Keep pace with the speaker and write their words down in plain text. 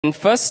And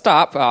first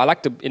up, I'd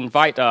like to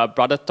invite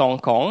Brother Tong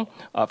Kong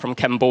from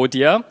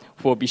Cambodia,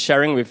 who will be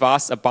sharing with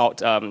us about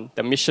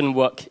the mission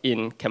work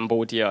in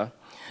Cambodia.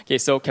 Okay,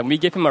 so can we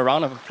give him a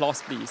round of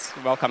applause, please?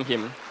 Welcome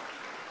him.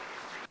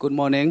 Good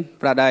morning,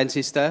 brother and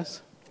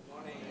sisters. Good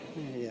morning.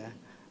 Yeah.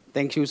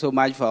 Thank you so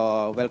much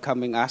for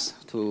welcoming us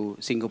to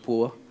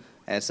Singapore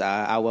as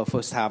our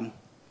first time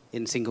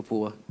in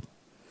Singapore.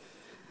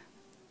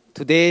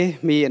 Today,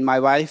 me and my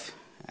wife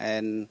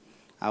and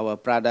our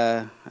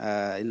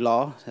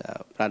brother-in-law,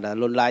 Brother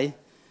Lon Lai,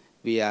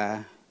 we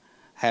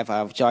have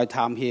a joy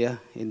time here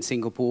in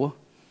Singapore,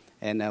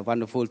 and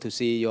wonderful to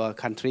see your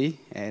country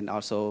and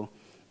also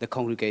the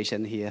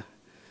congregation here.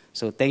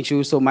 So thank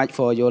you so much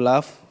for your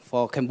love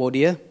for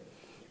Cambodia,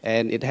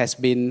 and it has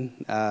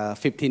been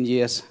 15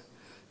 years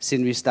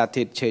since we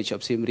started Church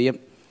of Siem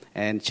Reap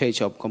and Church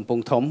of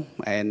Kampong Thom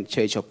and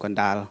Church of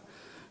Kandal.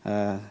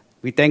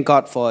 We thank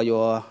God for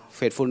your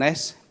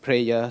faithfulness,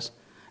 prayers,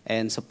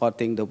 and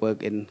supporting the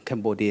work in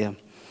Cambodia.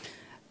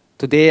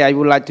 Today, I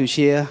would like to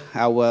share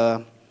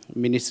our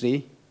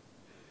ministry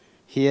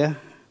here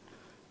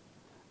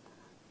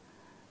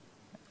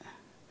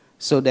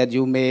so that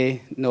you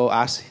may know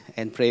us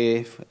and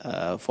pray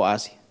for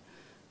us.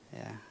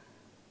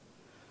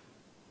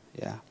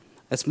 Yeah.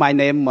 That's my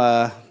name,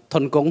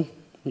 Thon Kong.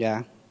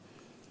 Yeah.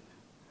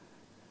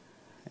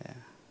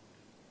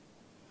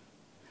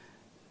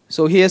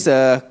 So here's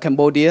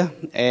Cambodia,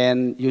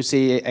 and you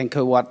see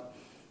Angkor Wat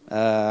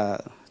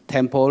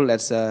temple.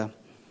 That's the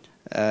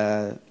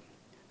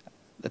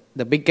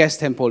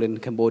biggest temple in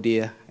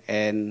Cambodia,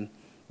 and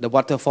the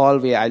waterfall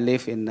where I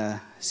live in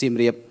Siem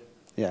Reap.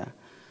 Yeah.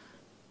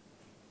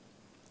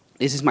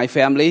 This is my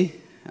family.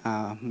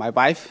 My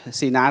wife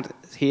Sinat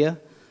is here,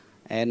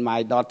 and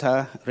my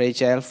daughter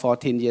Rachel,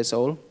 14 years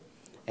old,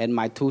 and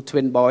my two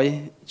twin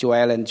boys,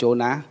 Joel and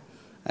Jonah.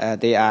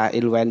 They are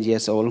 11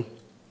 years old.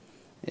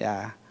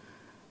 Yeah.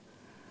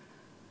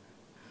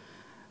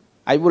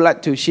 I would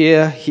like to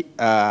share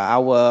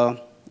our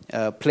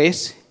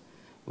place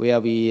where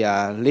we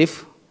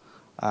live.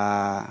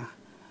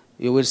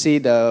 You will see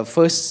the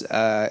first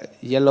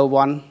yellow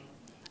one,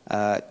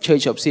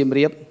 Church of Siem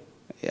Reap.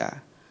 Yeah.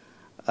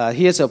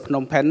 Here's a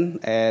Phnom Penh,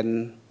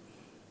 and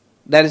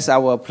that is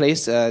our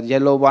place,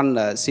 yellow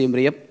one, Siem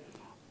Reap,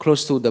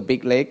 close to the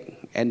big lake.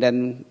 And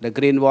then the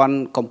green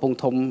one, Kampong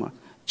Thom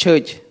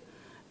Church.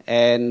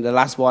 And the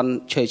last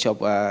one, Church of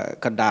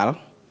Kandal.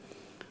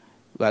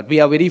 But we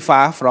are very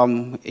far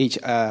from each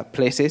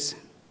places.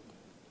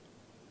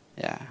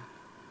 Yeah.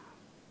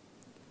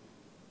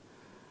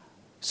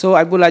 So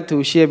I would like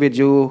to share with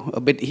you a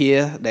bit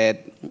here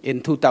that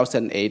in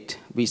 2008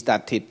 we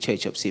started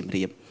Church of Siem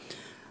Reap.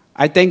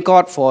 I thank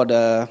God for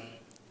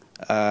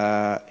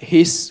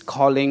His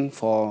calling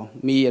for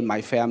me and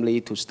my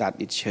family to start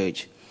this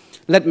church.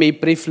 Let me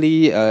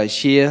briefly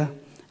share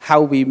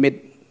how we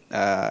met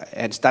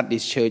and start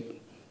this church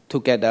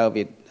together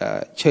with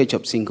Church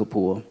of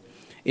Singapore.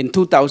 In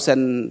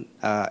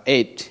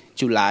 2008,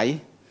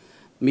 July,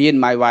 me and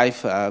my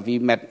wife, we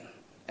met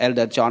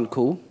Elder John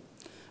Koo,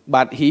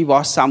 but he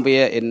was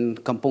somewhere in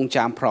Kampong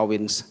Cham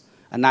province,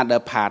 another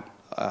part.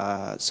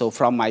 So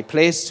from my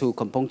place to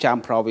Kampong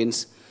Cham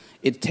province,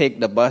 it takes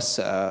the bus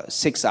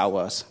 6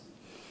 hours.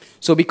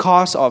 So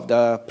because of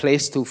the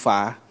place too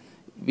far,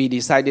 we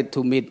decided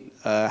to meet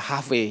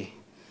halfway.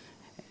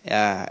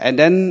 And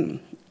then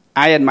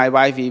I and my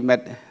wife, we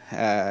met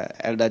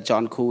Elder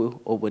John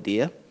Koo over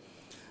there.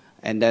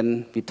 And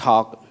then we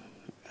talked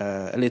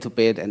a little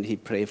bit, and he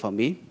prayed for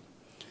me.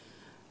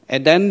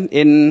 And then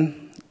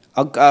in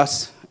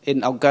August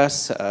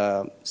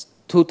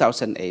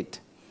 2008,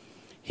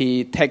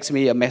 he texted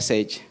me a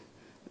message,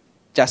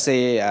 just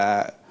say,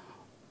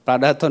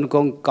 Brother Thon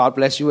Kong, God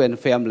bless you and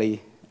family.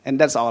 And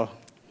that's all.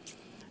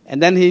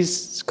 And then he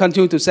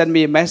continued to send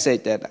me a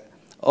message that,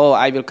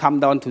 I will come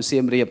down to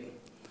Siem Reap.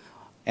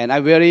 And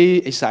I'm very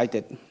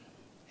excited.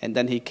 And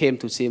then he came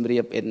to Siem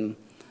Reap in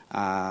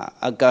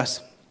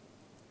August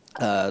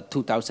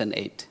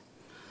 2008.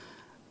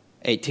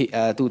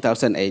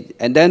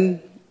 And then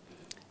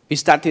we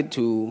started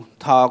to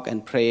talk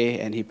and pray,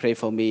 and he prayed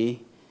for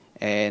me.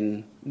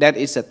 And that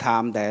is a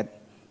time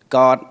that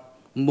God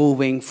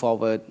moving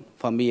forward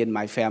for me and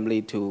my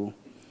family to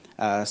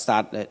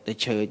start the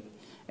church.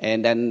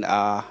 And then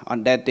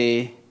on that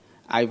day,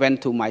 I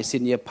went to my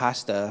senior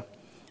pastor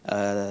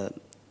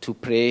to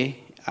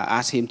pray,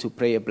 ask him to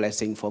pray a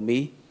blessing for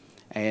me,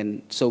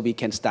 and so we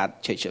can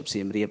start Church of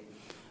Siem Reap.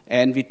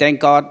 And we thank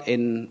God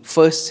in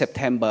 1st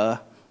September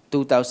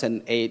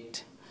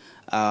 2008,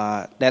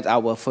 that's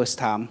our first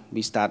time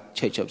we start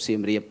Church of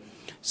Siem Reap.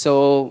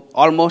 So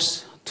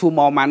almost 2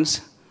 more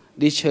months,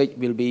 this church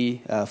will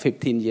be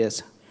 15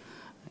 years.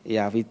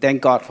 Yeah, we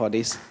thank God for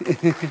this.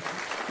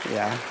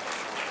 Yeah.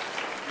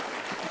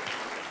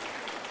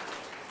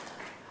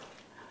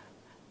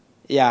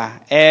 Yeah,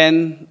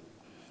 and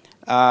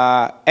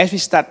as we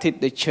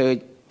started the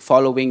church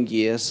following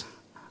years,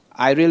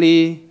 I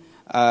really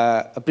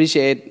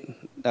appreciate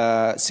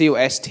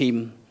COS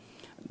team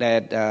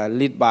that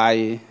led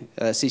by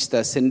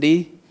Sister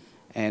Cindy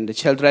and the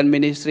children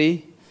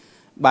ministry,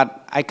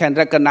 But I can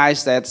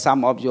recognize that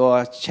some of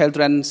your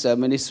children's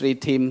ministry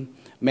team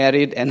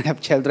married and have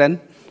children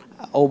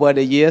over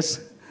the years.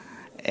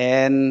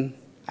 And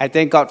I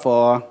thank God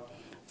for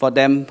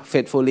them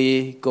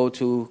faithfully go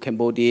to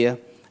Cambodia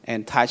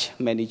and touch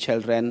many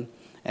children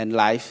and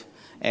life.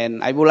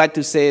 And I would like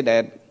to say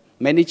that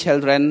many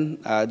children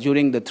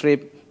during the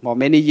trip, for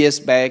many years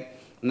back,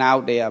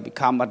 now they have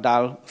become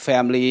adult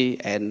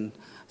family, and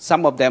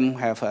some of them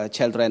have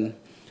children.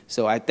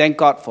 So I thank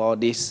God for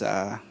this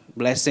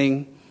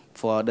blessing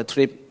for the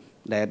trip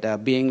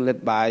that being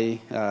led by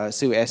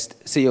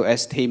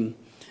COS team,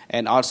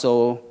 and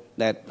also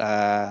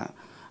that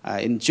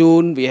in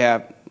June we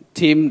have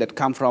team that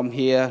come from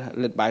here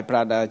led by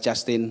Brother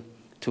Justin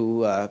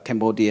to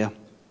Cambodia.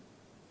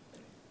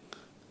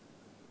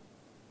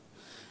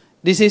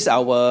 This is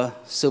our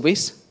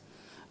service.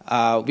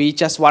 We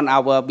just 1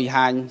 hour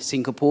behind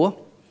Singapore.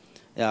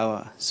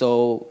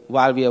 So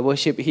while we are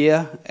worship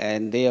here,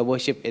 and they are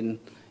worship in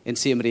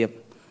Siem Reap.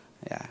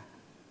 Yeah.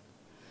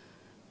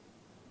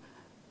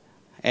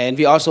 And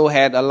we also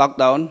had a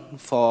lockdown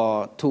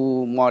for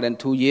more than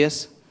 2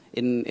 years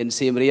in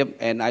Siem Reap.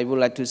 And I would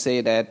like to say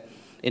that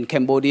in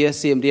Cambodia,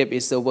 Siem Reap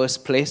is the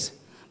worst place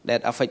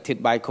that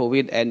affected by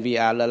COVID, and we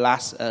are the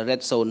last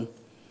red zone.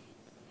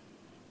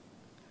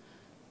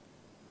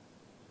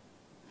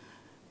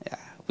 Yeah.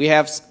 We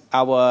have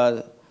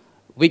our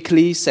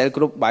weekly cell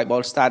group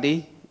Bible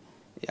study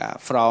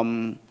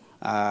from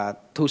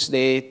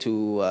Tuesday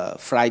to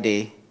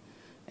Friday,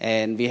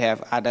 and we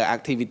have other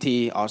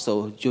activity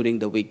also during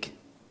the week.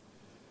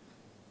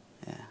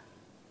 Yeah.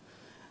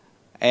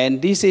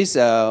 And this is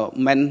a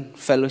men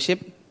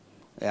fellowship.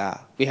 Yeah.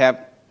 We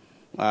have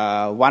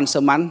once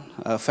a month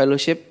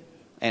fellowship,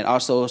 and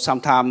also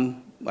sometimes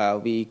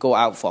we go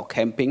out for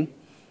camping.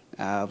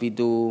 We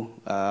do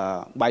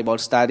Bible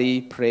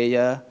study,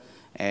 prayer,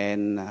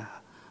 and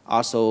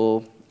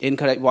also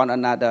encourage one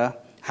another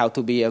how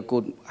to be a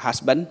good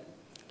husband,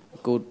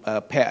 good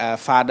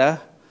father,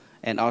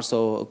 and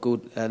also a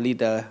good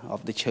leader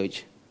of the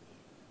church.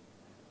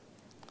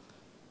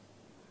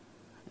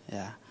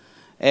 Yeah.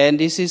 And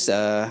this is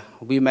a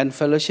women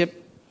fellowship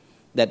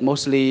that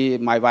mostly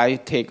my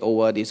wife take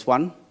over this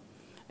one.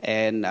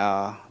 And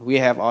we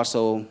have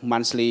also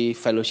monthly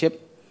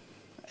fellowship.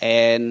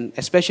 And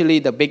especially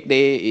the big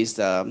day is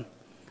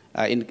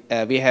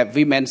we have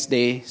Women's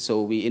Day,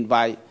 so we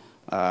invite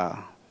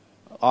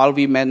all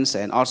women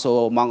and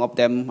also among of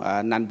them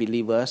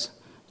non-believers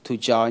to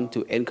join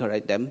to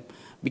encourage them.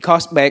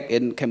 Because back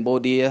in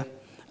Cambodia,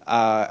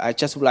 I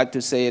just would like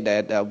to say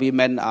that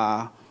women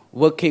are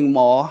working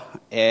more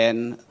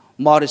and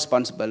more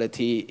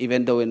responsibility,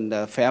 even though in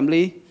the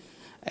family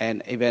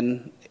and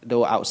even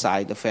though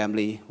outside the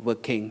family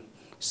working.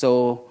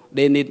 So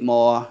they need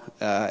more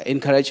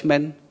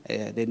encouragement,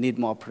 they need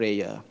more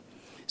prayer.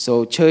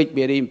 So church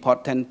very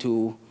important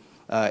to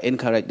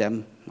encourage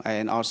them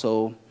and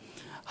also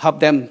help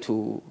them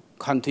to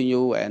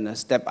continue and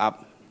step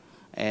up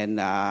and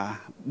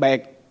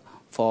beg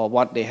for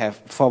what they have,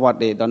 for what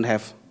they don't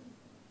have.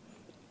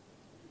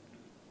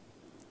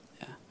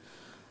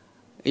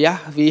 Yeah,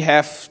 we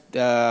have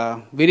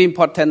very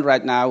important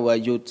right now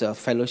youth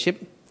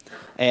fellowship.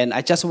 And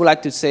I just would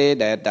like to say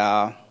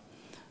that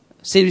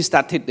since we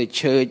started the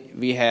church,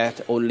 we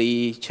had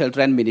only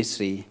children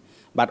ministry.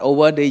 But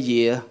over the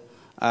year,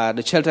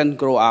 the children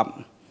grow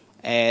up.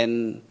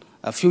 And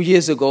a few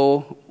years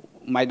ago,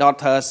 my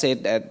daughter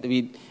said that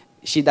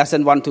she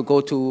doesn't want to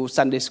go to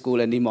Sunday school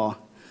anymore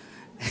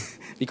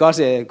because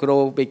they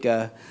grow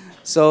bigger.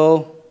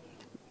 So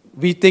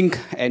we think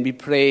and we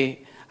pray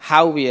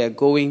how we are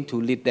going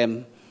to lead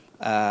them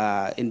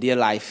in their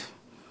life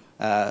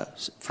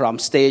from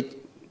stage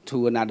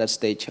to another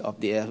stage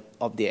of their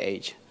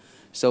age.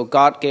 So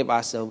God gave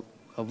us a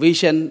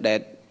vision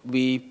that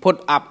we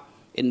put up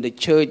in the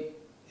church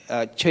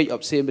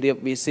of Siem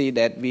Reap. We see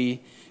that we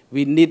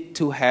need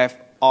to have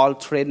all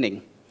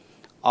training,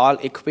 all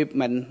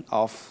equipment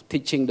of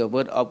teaching the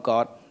word of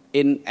God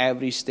in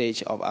every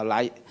stage of our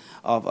life,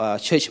 of a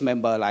church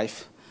member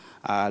life.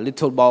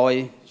 Little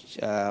boy,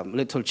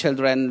 little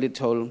children,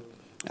 little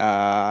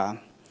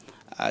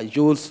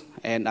youth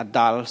and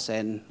adults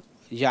and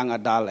young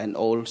adult and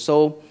old.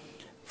 So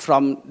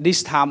from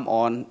this time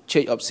on,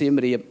 Church of Siem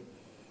Reap,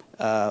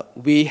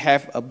 we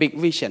have a big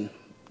vision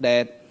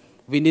that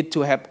we need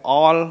to have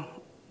all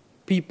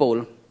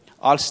people,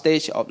 all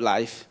stage of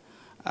life,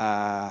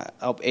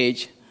 of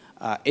age,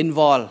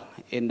 involved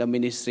in the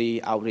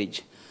ministry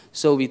outreach.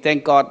 So we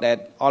thank God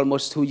that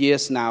almost 2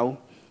 years now,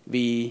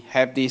 we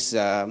have this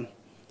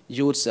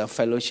youth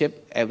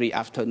fellowship. Every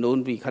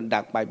afternoon we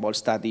conduct Bible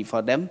study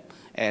for them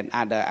and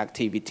other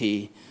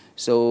activity.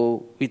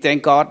 So we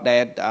thank God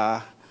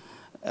that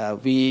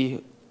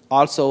we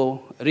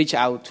also reach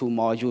out to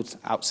more youth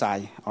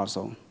outside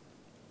also.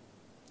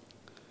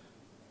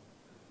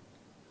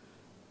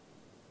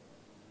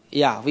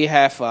 Yeah, we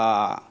have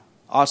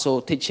also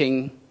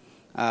teaching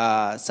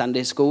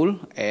Sunday school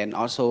and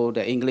also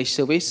the English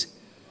service.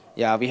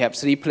 Yeah, we have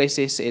 3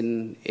 places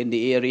in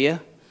the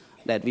area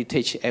that we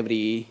teach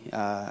every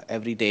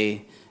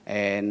day.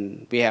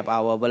 And we have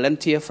our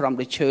volunteer from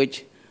the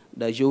church,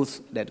 the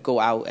youth that go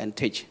out and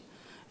teach.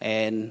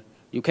 And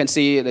you can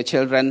see the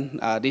children,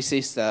 this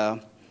is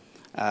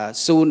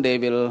soon they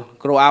will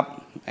grow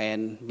up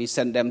and we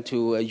send them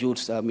to a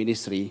youth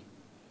ministry.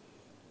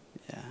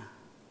 Yeah.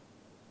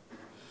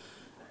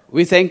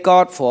 We thank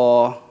God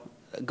for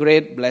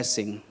great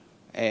blessing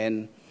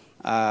and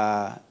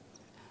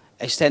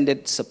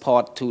extended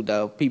support to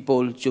the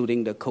people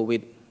during the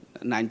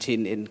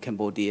COVID-19 in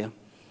Cambodia.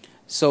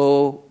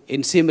 So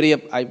in Siem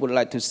Reap, I would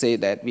like to say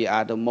that we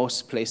are the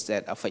most place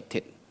that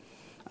affected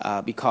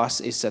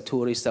because it's a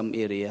tourism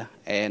area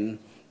and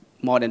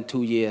more than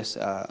 2 years,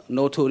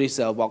 no tourists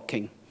are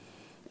walking.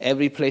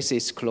 Every place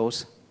is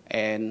closed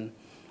and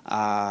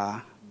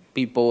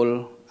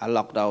people are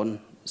locked down.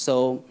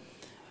 So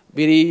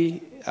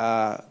very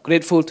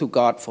grateful to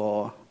God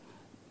for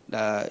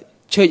the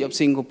Church of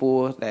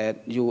Singapore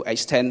that you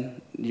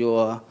extend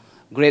your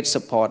great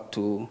support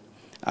to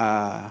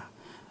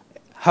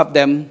help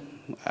them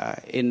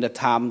in the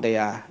time they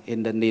are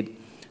in the need.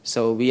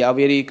 So we are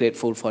very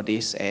grateful for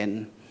this,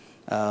 and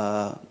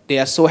they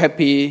are so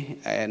happy,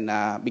 and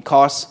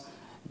because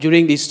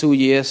during these 2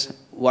 years,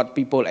 what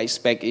people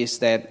expect is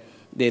that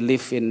they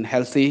live in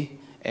healthy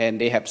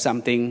and they have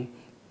something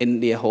in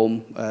their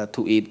home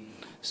to eat.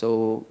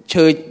 So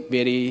church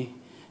very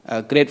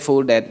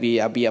grateful that we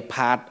are be a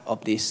part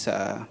of this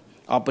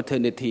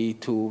opportunity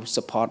to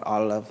support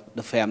all of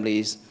the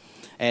families,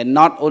 and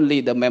not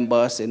only the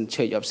members in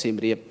Church of Siem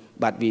Reap,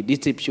 but we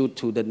distribute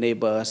to the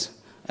neighbors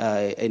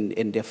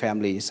in their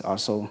families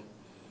also.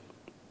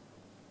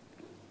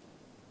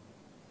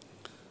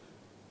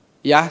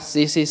 Yeah,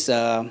 this is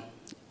a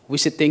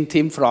visiting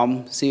team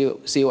from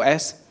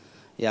COS.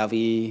 Yeah,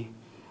 we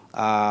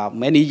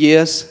many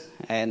years,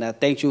 and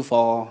thank you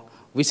for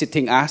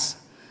visiting us,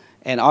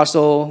 and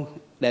also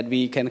that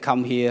we can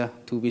come here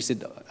to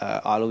visit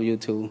all of you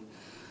too.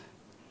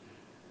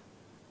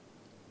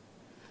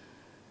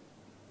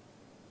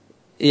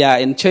 Yeah,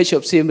 in Church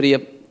of Siem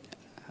Reap,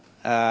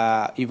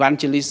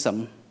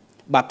 evangelism,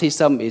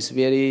 baptism is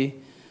very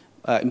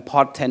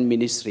important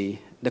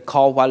ministry. The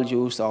core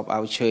values of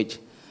our church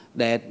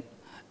that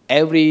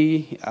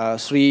every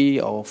 3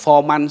 or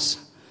 4 months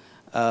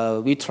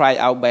we try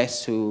our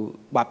best to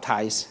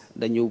baptize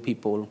the new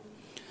people.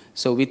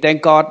 So we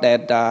thank God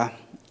that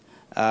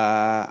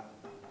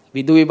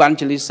we do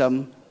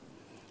evangelism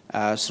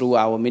through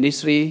our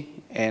ministry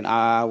and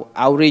our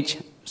outreach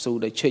through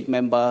the church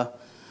member,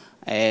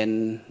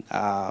 and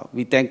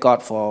we thank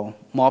God for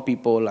more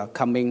people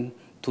coming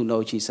to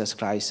know Jesus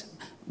Christ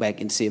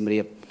back in Siem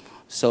Reap.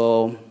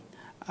 So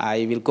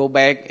I will go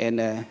back, and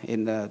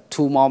in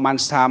 2 more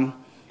months' time,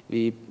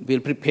 we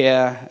will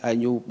prepare a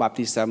new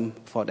baptism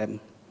for them.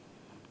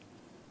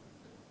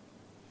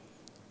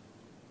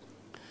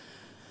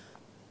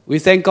 We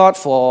thank God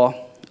for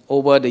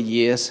over the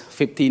years,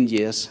 15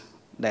 years,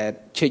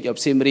 that Church of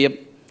Siem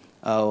Reap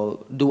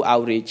do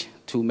outreach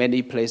to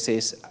many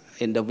places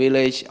in the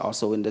village,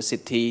 also in the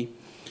city.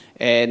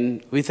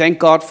 And we thank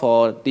God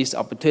for this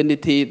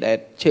opportunity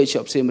that Church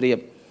of Siem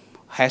Reap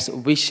has a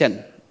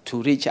vision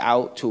to reach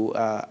out to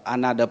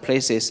another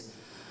places.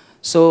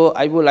 So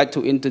I would like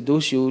to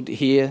introduce you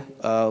here.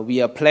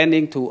 We are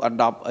planning to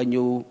adopt a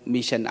new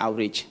mission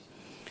outreach.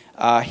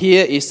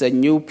 Here is a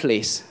new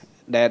place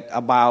that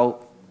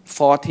about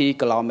 40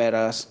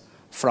 kilometers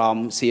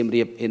from Siem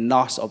Reap, in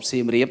north of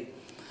Siem Reap.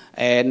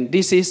 And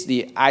this is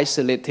the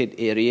isolated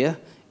area.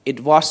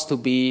 It was to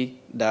be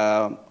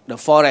the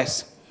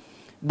forest.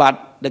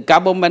 But the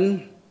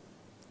government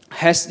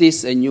has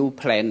this a new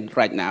plan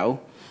right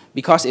now,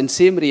 because in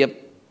Siem Reap,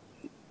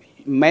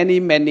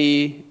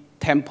 many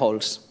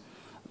temples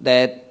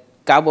that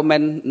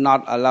government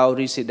not allow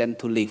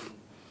residents to live.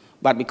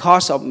 But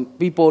because of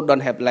people don't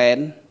have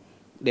land,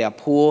 they are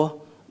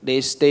poor, they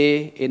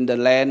stay in the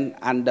land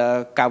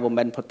under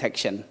government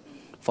protection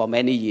for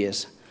many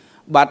years.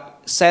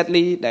 But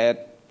sadly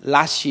that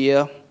last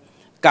year,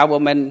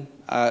 government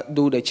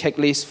do the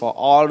checklist for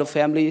all the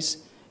families,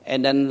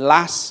 and then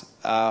last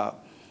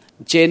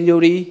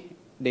January,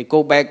 they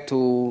go back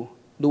to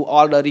do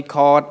all the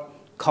record,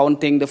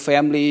 counting the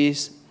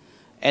families,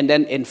 and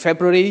then in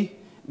February,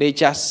 they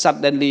just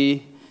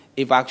suddenly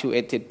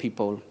evacuated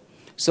people.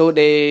 So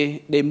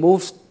they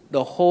moved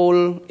the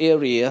whole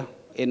area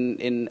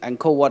in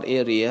Angkor Wat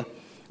area.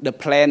 The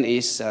plan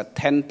is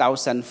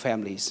 10,000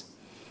 families.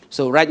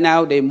 So right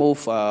now they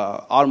move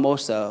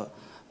almost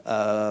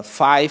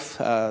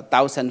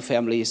 5,000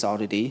 families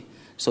already.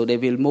 So they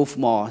will move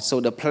more. So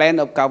the plan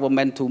of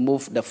government to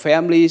move the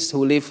families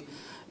who live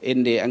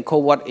in the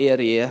Angkor Wat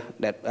area,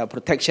 that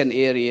protection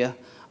area,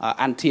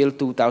 until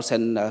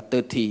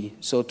 2030.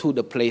 So to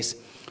the place.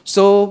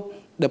 So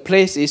the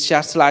place is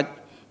just like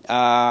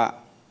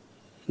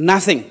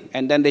nothing,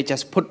 and then they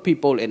just put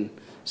people in.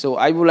 So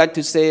I would like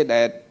to say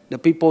that the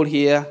people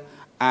here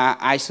are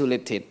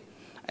isolated,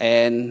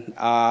 and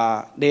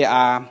they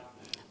are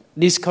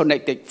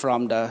disconnected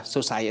from the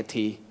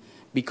society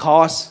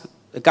because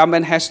the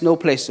government has no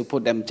place to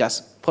put them,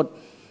 just put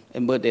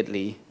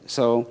immediately.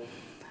 So,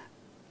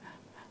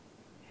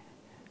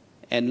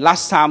 And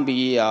last time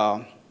we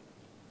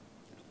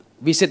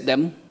visit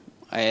them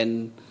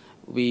and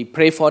we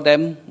pray for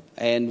them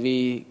and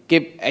we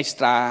give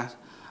extra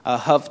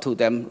help to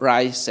them,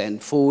 rice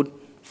and food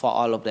for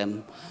all of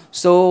them.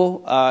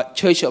 So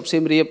Church of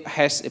Siem Reap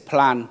has a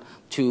plan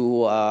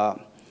to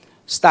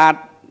start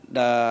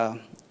the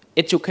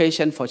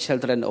education for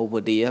children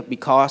over there,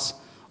 because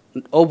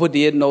over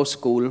there no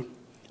school,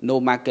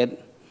 no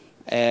market,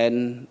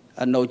 and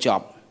no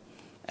job.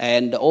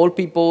 And the old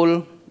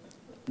people,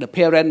 the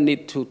parents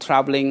need to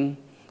traveling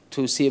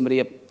to Siem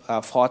Reap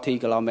 40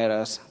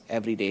 kilometers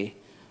every day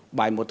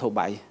by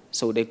motorbike.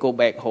 So they go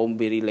back home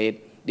very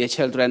late. Their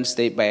children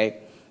stay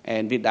back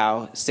and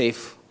without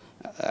safe.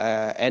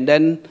 And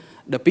then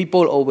the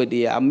people over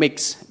there are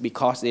mixed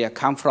because they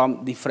come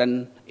from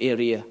different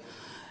area.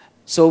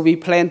 So we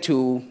plan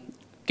to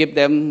give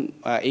them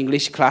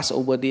English class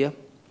over there,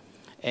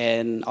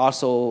 and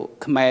also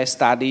Khmer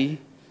study,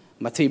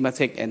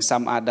 mathematics, and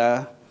some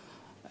other,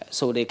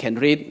 so they can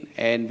read.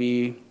 And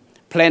we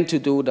plan to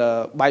do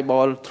the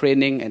Bible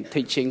training and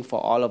teaching for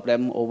all of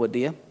them over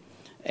there.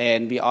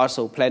 And we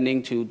also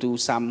planning to do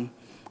some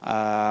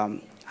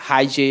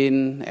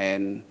hygiene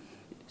and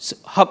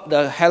help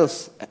the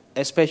health,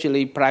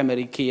 especially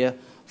primary care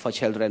for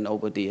children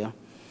over there.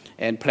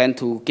 And plan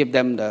to give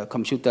them the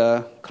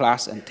computer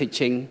class and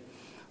teaching,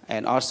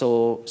 and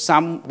also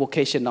some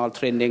vocational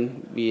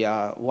training. We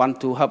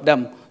want to help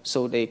them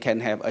so they can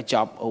have a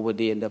job over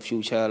there in the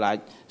future,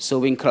 like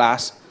sewing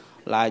class,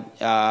 like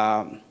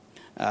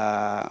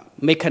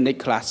mechanic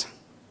class.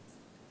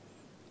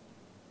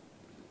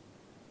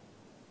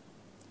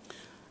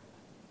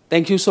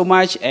 Thank you so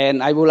much.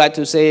 And I would like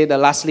to say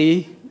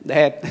lastly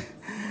that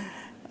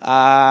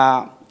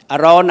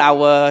around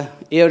our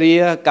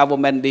area,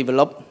 government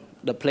developed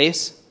the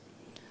place,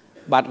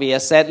 but we are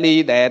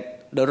sadly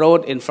that the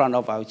road in front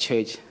of our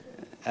church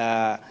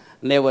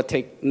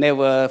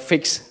never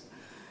fixed.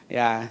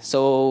 Yeah,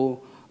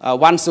 so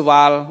once a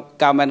while,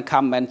 government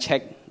come and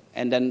check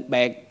and then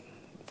back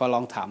for a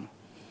long time.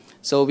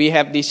 So we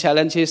have these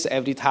challenges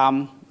every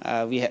time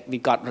we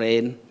got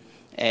rain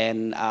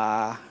and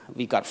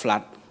we got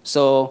flood.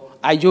 So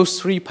I use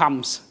 3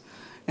 pumps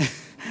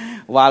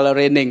while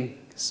raining.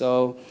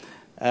 So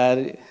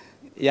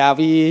yeah,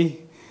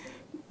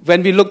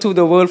 when we look to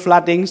the world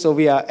flooding, so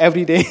we are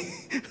every day,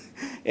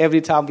 every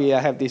time we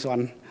have this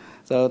one.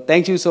 So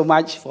thank you so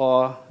much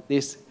for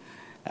this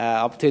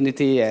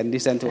opportunity and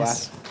listen to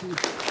us.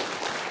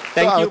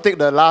 Thank you. I'll take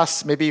the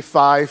last maybe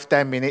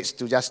 5-10 minutes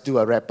to just do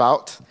a wrap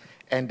out.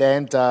 And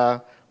then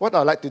what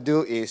I'd like to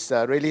do is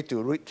really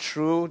to read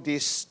through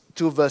these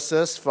 2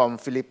 verses from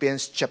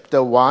Philippians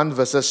chapter 1,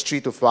 verses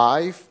 3 to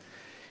 5.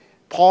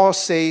 Paul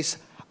says,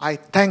 I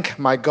thank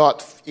my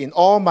God in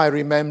all my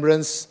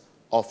remembrance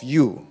of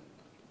you.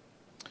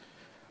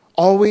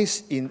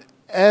 Always in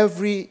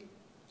every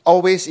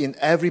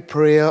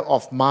prayer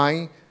of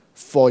mine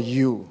for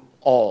you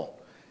all,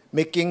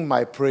 making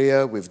my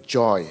prayer with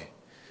joy,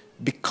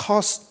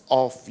 because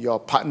of your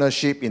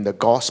partnership in the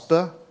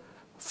gospel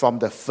from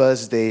the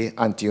first day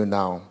until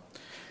now.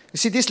 You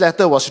see, this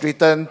letter was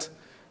written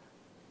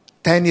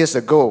 10 years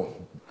ago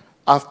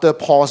after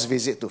Paul's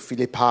visit to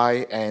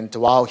Philippi and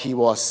while he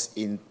was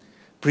in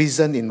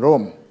prison in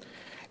Rome.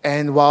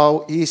 And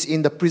while he's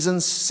in the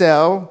prison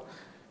cell,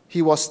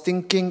 he was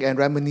thinking and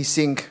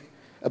reminiscing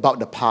about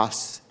the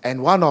past.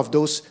 And one of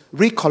those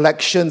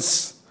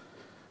recollections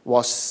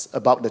was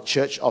about the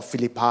church of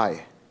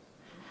Philippi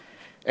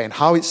and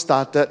how it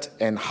started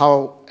and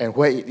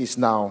where it is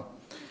now.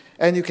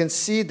 And you can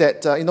see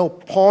that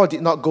Paul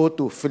did not go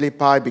to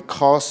Philippi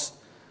because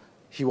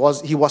he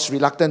was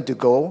reluctant to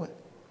go,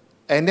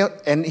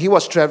 and he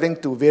was traveling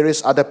to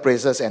various other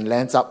places and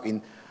lands up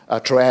in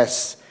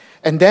Troas.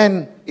 And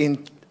then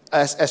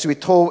as we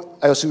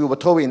were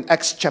told in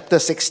Acts chapter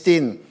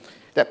 16,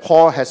 that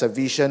Paul has a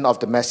vision of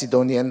the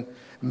Macedonian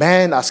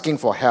man asking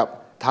for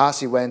help. Thus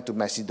he went to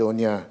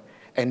Macedonia,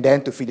 and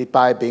then to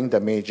Philippi being the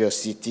major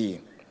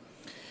city.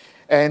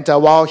 And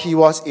while he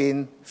was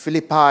in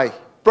Philippi,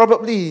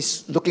 probably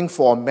he's looking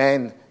for a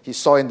man he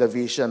saw in the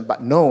vision,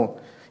 but no,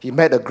 he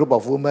met a group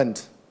of women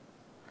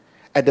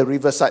at the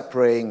riverside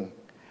praying.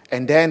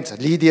 And then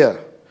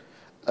Lydia,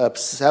 a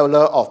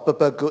seller of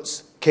purple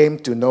goods, came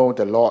to know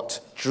the Lord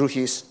through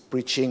his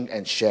preaching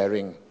and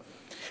sharing.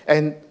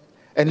 And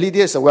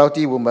Lydia is a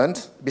wealthy woman,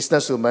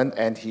 businesswoman,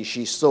 and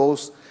she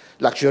sells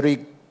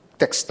luxury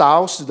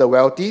textiles to the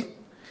wealthy.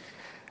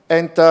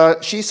 And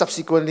she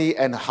subsequently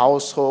and her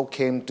household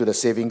came to the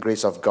saving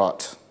grace of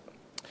God.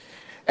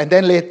 And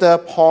then later,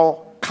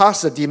 Paul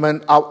cast a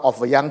demon out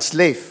of a young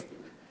slave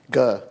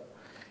girl.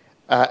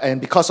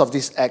 And because of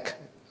this act,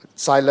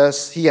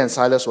 he and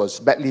Silas was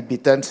badly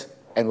beaten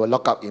and were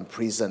locked up in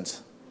prison.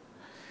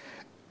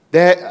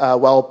 There,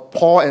 while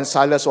Paul and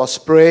Silas was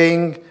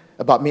praying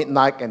about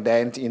midnight, and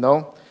then,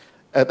 an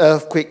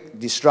earthquake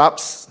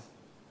disrupts,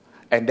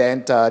 and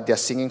then their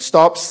singing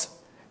stops,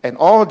 and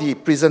all the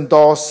prison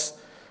doors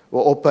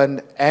were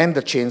open, and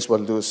the chains were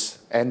loose.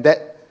 And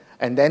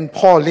then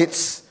Paul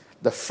leads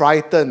the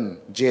frightened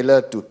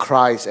jailer to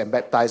Christ and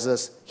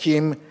baptizes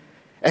him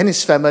and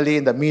his family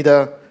in the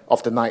middle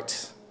of the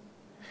night.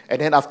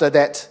 And then after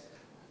that,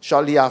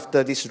 shortly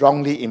after this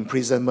wrongly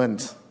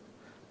imprisonment,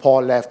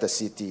 Paul left the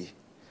city.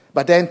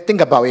 But then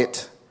think about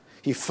it.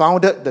 He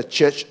founded the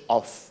church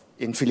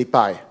in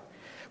Philippi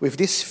with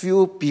these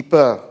few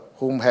people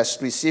whom has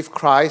received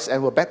Christ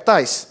and were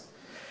baptized.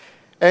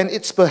 And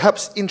it's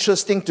perhaps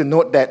interesting to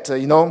note that,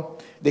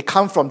 they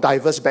come from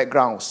diverse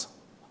backgrounds.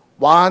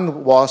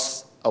 One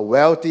was a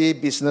wealthy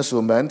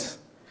businesswoman.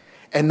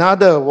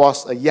 Another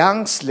was a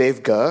young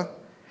slave girl,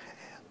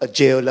 a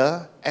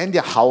jailer, and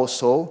their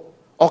household,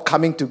 all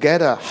coming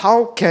together.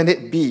 How can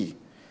it be?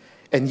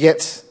 And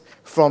yet,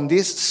 from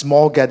this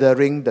small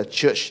gathering, the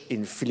church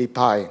in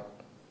Philippi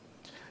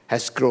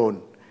has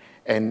grown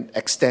and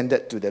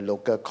extended to the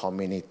local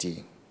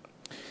community.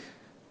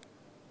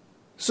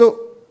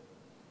 So,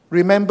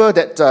 remember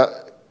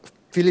that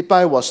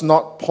Philippi was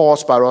not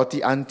Paul's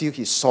priority until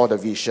he saw the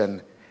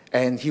vision.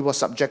 And he was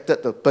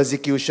subjected to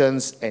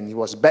persecutions, and he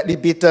was badly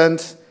beaten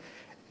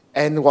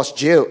and was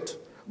jailed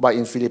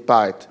in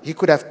Philippi. He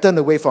could have turned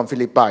away from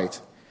Philippi,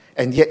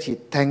 and yet he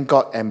thanked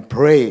God and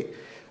prayed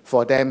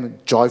for them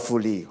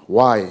joyfully.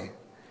 Why?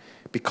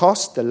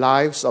 Because the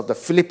lives of the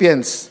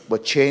Philippians were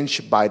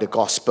changed by the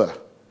gospel,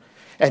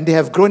 and they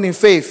have grown in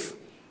faith.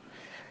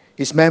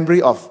 His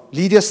memory of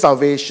Lydia's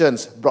salvation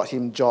brought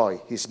him joy.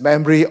 His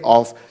memory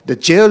of the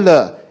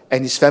jailer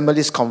and his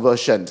family's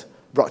conversion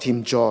brought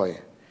him joy.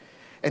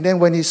 And then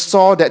when he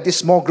saw that this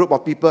small group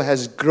of people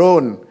has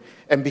grown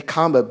and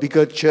become a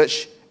bigger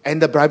church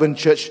and the vibrant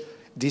church,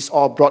 this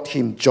all brought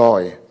him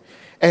joy.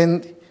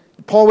 And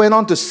Paul went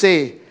on to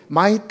say,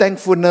 my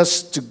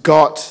thankfulness to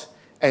God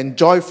and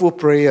joyful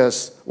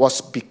prayers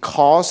was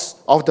because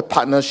of the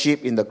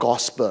partnership in the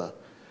gospel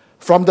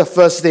from the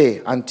first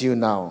day until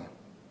now.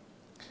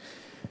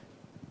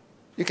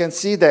 You can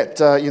see that,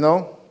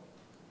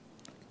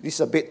 this is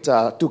a bit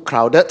too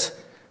crowded.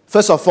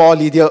 First of all,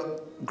 Lydia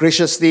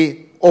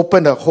graciously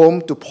opened her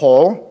home to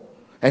Paul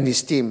and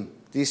his team.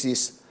 This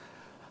is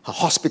her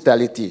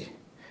hospitality.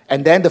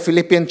 And then the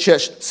Philippian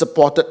church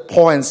supported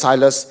Paul and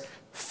Silas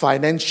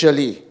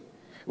financially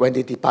when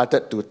they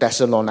departed to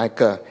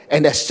Thessalonica.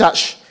 And as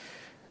such,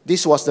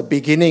 this was the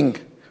beginning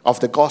of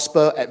the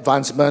gospel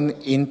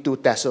advancement into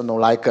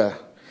Thessalonica.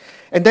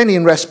 And then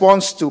in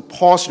response to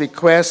Paul's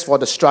request for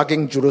the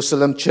struggling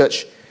Jerusalem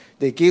church,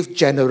 they gave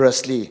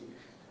generously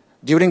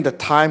during the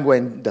time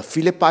when the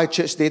Philippi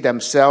church, they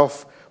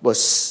themselves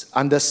was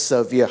under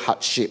severe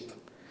hardship.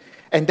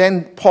 And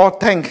then Paul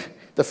thanked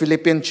the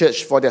Philippian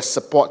church for their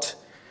support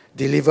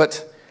delivered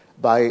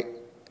by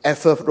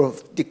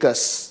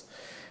Epaphroditus.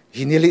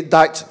 He nearly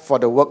died for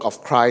the work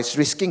of Christ,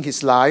 risking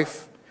his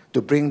life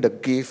to bring the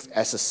gift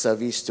as a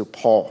service to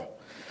Paul.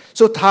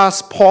 So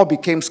thus, Paul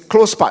became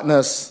close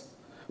partners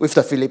with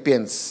the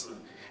Philippians,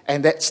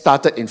 and that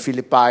started in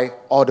Philippi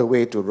all the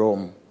way to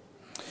Rome.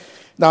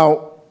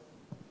 Now,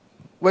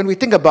 when we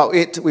think about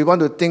it, we want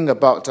to think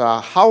about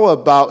how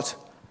about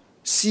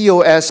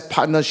COS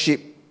partnership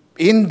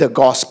in the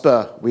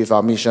gospel with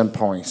our mission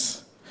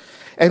points.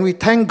 And we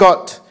thank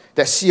God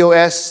that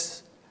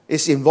COS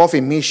is involved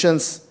in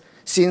missions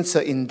since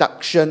her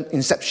inception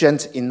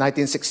in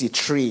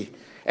 1963.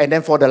 And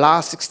then for the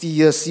last 60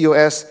 years,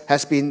 COS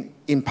has been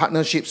in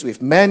partnerships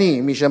with many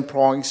mission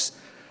points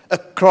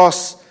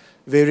across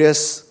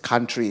various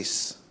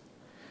countries.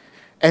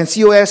 And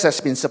COS has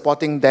been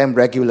supporting them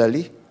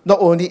regularly, not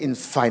only in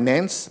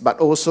finance, but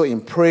also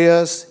in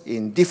prayers,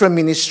 in different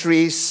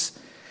ministries,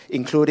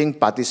 including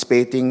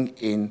participating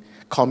in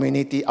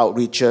community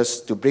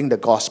outreaches to bring the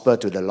gospel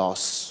to the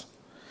lost.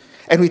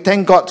 And we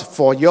thank God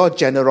for your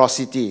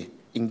generosity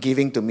in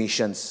giving to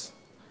missions.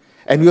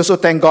 And we also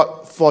thank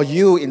God for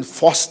you in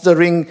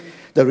fostering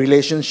the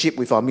relationship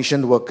with our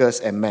mission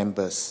workers and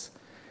members.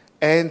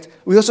 And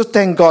we also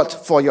thank God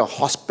for your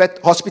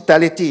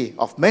hospitality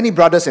of many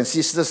brothers and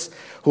sisters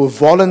who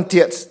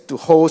volunteered to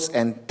host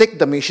and take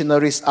the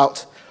missionaries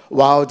out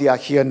while they are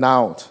here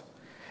now.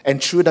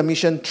 And through the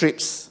mission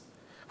trips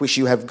which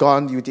you have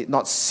gone, you did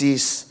not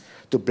cease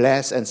to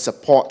bless and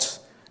support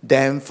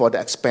them for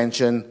the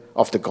expansion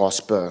of the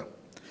gospel.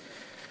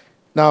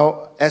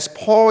 Now, as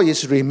Paul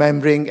is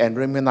remembering and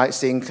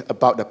reminiscing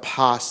about the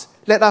past,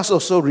 let us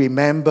also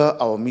remember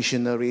our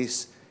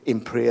missionaries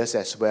in prayers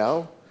as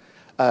well.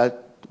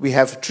 We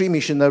have 3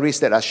 missionaries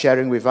that are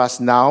sharing with us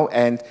now,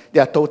 and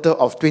there are a total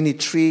of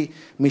 23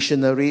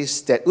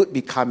 missionaries that would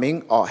be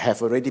coming or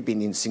have already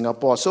been in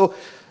Singapore. So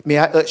may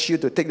I urge you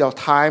to take your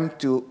time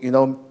to,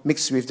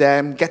 mix with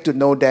them, get to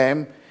know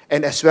them,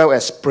 and as well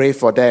as pray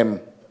for them.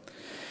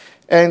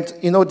 And,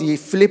 the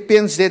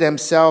Philippians, they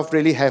themselves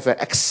really have an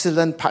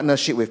excellent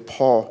partnership with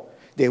Paul.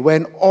 They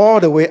went all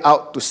the way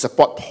out to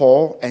support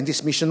Paul and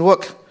his mission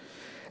work.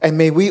 And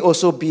may we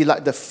also be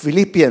like the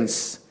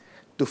Philippians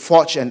to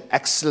forge an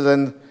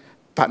excellent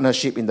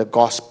partnership in the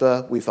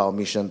gospel with our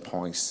mission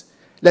points.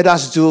 Let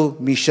us do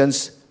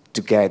missions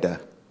together.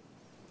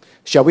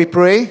 Shall we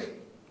pray?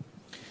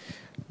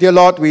 Dear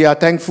Lord, we are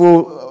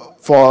thankful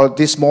for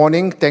this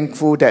morning,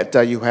 thankful that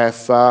you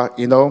have,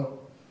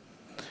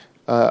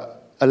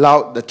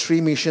 allowed the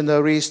 3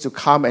 missionaries to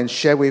come and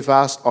share with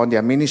us on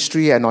their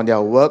ministry and on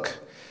their work.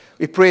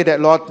 We pray that,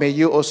 Lord, may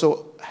you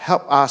also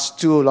help us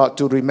too, Lord,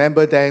 to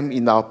remember them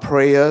in our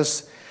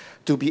prayers,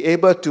 to be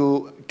able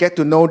to get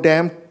to know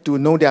them, to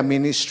know their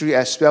ministry,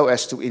 as well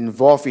as to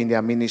involve in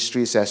their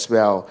ministries as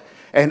well.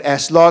 And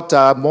as, Lord,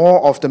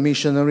 more of the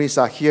missionaries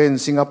are here in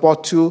Singapore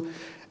too,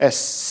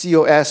 as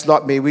COS,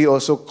 Lord, may we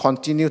also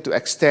continue to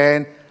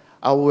extend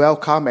our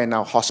welcome and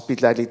our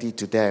hospitality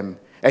to them.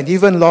 And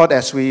even, Lord,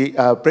 as we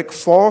break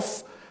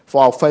forth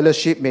for our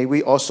fellowship, may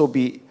we also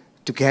be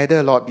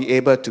together, Lord, be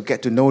able to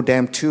get to know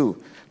them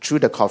too through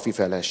the coffee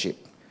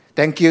fellowship.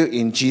 Thank you.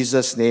 In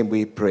Jesus' name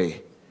we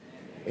pray.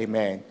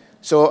 Amen.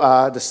 So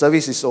the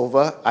service is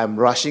over. I'm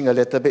rushing a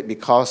little bit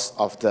because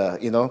of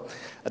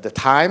the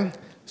time.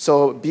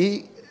 So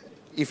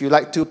if you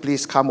like to,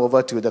 please come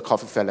over to the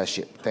coffee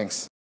fellowship.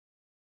 Thanks.